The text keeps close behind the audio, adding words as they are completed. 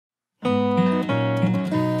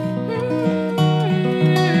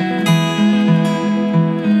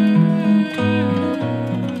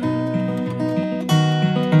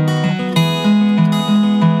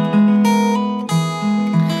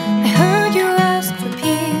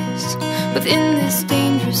within this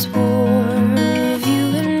dangerous war of you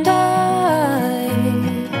and I.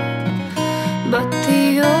 But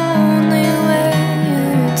the only way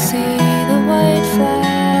you'd see the white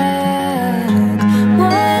flag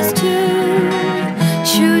was to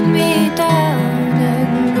shoot me down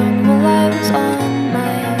and run while I was on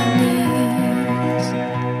my knees.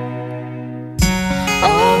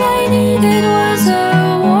 All I needed was a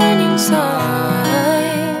warning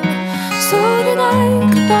sign, so that I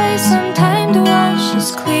could buy some time to wash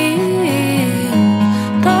us clean.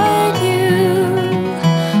 But you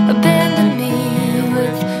abandoned me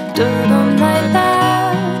with dirt on my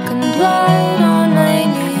back and blood on my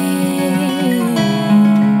knees.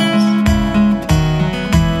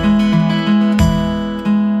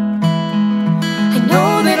 I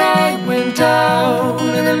know that I went down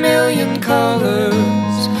in a million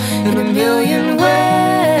colors, in a million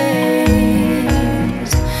ways,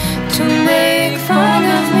 to make fun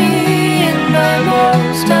of me in my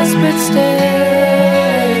most desperate state.